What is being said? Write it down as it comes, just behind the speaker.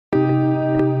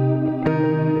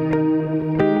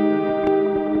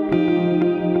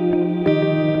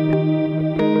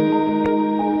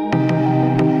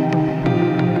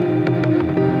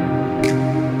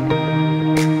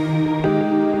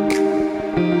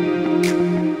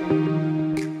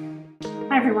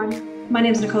My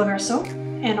name is Nicole Garceau,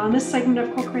 and on this segment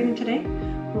of Co-Creating today,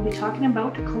 we'll be talking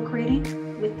about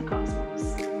co-creating with the cosmos.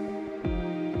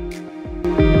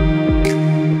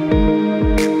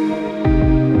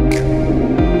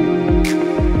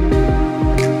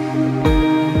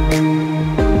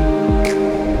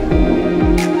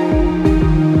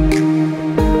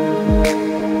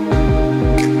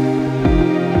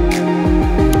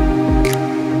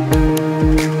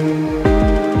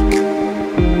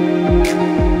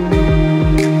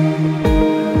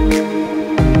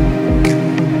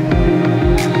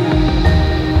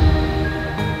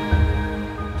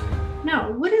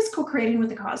 Co-creating with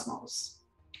the cosmos.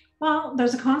 Well,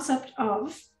 there's a concept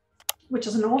of, which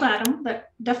is an old atom that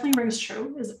definitely rings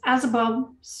true, is as above,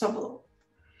 so below.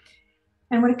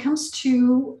 And when it comes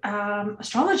to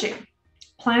astrology,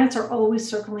 planets are always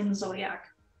circling the zodiac,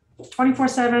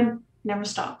 24/7, never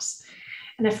stops.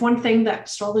 And if one thing that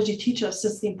astrology teaches us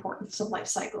is the importance of life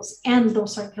cycles, and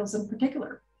those cycles in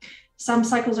particular. Some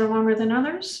cycles are longer than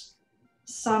others,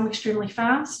 some extremely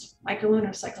fast, like a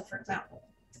lunar cycle, for example.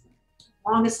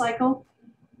 Longest cycle,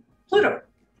 Pluto,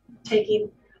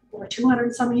 taking over 200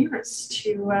 and some years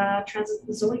to transit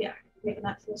the zodiac, making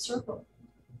that full circle.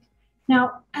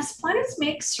 Now, as planets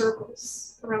make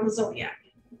circles around the zodiac,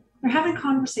 they're having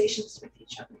conversations with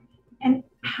each other. And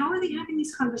how are they having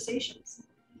these conversations?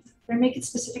 They're making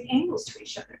specific angles to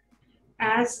each other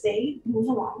as they move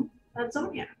along that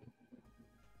zodiac.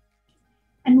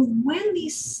 And when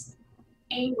these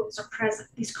angles are present,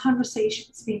 these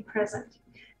conversations being present,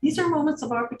 these are moments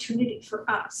of opportunity for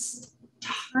us to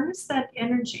harness that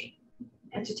energy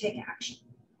and to take action,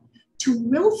 to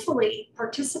willfully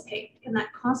participate in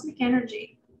that cosmic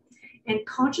energy and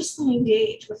consciously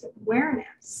engage with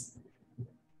awareness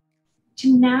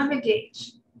to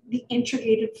navigate the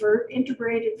integrated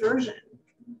version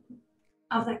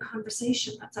of that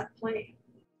conversation that's at play.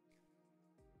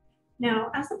 Now,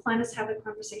 as the planets have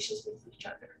conversations with each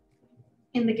other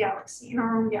in the galaxy, in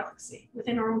our own galaxy,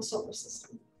 within our own solar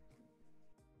system,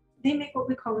 they make what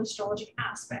we call astrology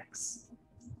aspects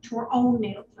to our own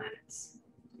natal planets.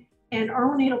 And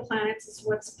our own natal planets is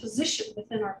what's positioned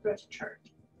within our birth chart.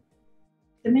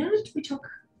 The minute we took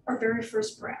our very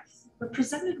first breath, we're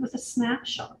presented with a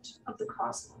snapshot of the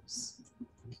cosmos.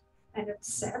 And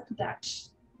it's said that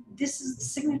this is the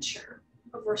signature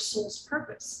of our soul's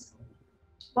purpose,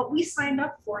 what we signed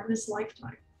up for in this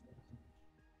lifetime.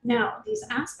 Now, these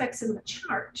aspects in the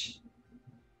chart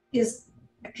is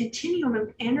a continuum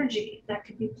of energy that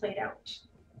could be played out.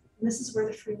 And this is where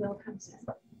the free will comes in.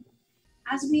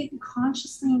 As we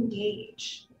consciously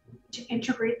engage to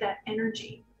integrate that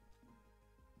energy,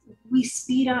 we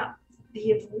speed up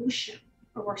the evolution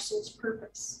of our soul's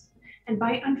purpose. And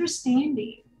by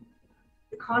understanding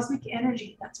the cosmic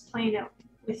energy that's playing out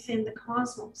within the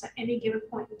cosmos at any given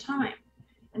point in time,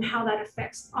 and how that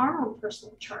affects our own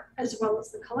personal chart as well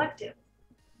as the collective,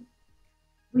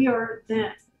 we are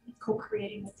then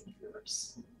co-creating with the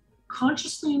universe,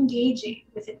 consciously engaging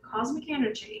within cosmic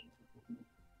energy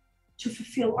to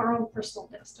fulfill our own personal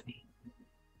destiny.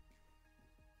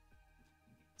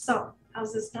 So,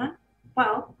 how's this done?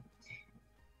 Well,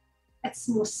 at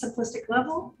the most simplistic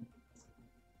level,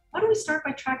 why don't we start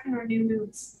by tracking our new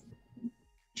moons?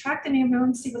 Track the new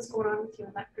moon, see what's going on with you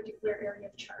in that particular area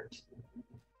of chart.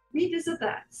 Revisit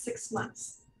that 6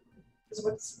 months.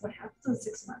 Because what happens in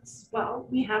 6 months? Well,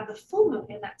 we have the full moon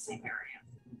in that same area.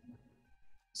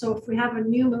 So if we have a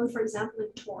new moon, for example,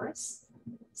 in Taurus,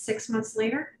 6 months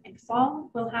later in fall,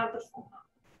 we'll have the full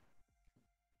moon.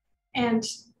 And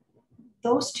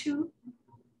those two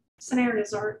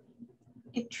scenarios are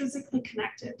intrinsically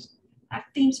connected. That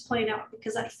theme's playing out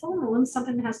because at full moon,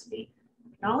 something has to be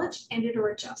acknowledged, ended, or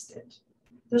adjusted.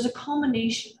 There's a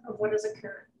culmination of what has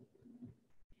occurred.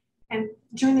 And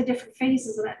during the different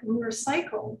phases of that lunar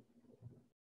cycle,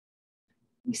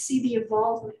 we see the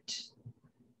evolvement.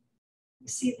 We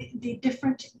see the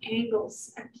different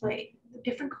angles at play, the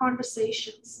different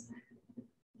conversations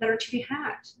that are to be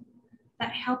had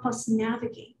that help us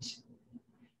navigate.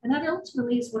 And that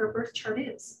ultimately is what our birth chart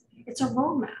is. It's a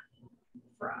roadmap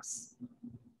for us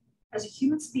as a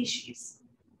human species,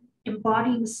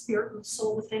 embodying the spirit and the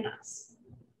soul within us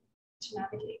to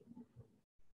navigate.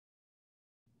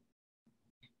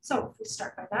 So if we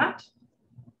start by that,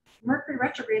 Mercury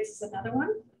retrogrades is another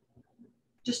one.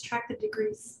 Just track the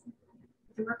degrees.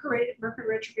 The Mercury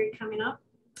retrograde coming up,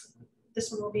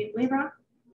 this one will be in Libra.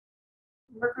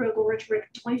 Mercury will go retrograde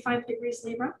at 25 degrees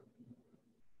Libra,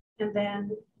 and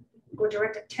then go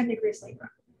direct at 10 degrees Libra.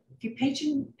 If you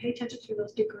pay attention to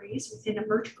those degrees within a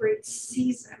retrograde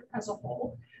season as a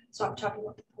whole, so I'm talking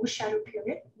about the post-shadow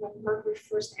period, when Mercury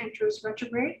first enters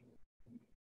retrograde,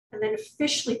 and then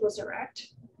officially goes direct,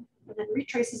 and then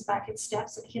retraces back in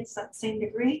steps and hits that same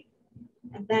degree,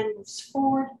 and then moves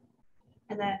forward,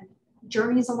 and then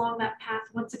journeys along that path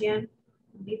once again,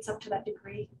 and leads up to that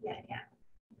degree yet again.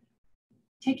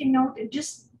 Taking note and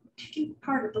just taking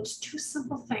part of those two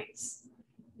simple things,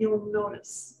 you'll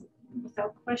notice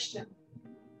without question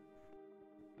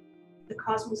the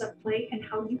cosmos at play and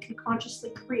how you can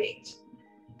consciously create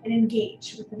and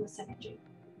engage within this energy.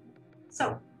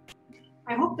 So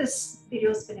I hope this video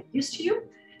has been of use to you,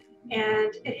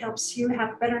 and it helps you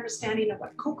have a better understanding of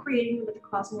what co-creating with the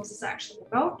cosmos is actually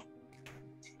about.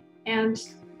 And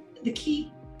the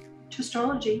key to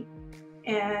astrology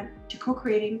and to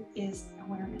co-creating is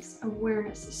awareness.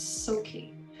 Awareness is so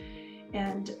key.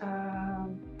 And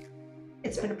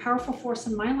it's been a powerful force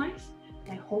in my life.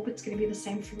 And I hope it's going to be the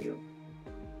same for you.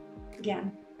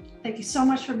 Again, thank you so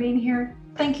much for being here.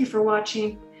 Thank you for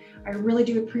watching. I really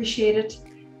do appreciate it.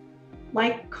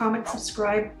 Like, comment,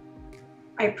 subscribe.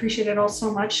 I appreciate it all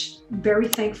so much. Very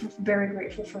thankful, very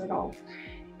grateful for it all.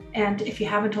 And if you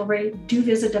haven't already, do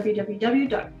visit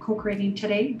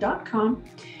www.cocreatingtoday.com.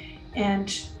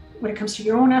 And when it comes to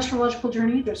your own astrological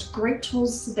journey, there's great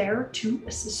tools there to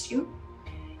assist you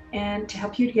and to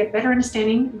help you to get better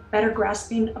understanding, better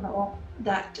grasping of all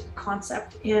that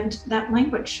concept and that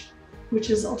language, which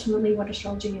is ultimately what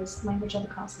astrology is, language of the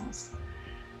cosmos.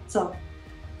 So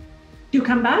do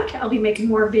come back. I'll be making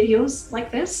more videos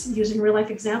like this using real life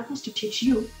examples to teach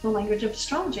you the language of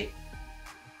astrology.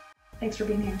 Thanks for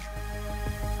being here.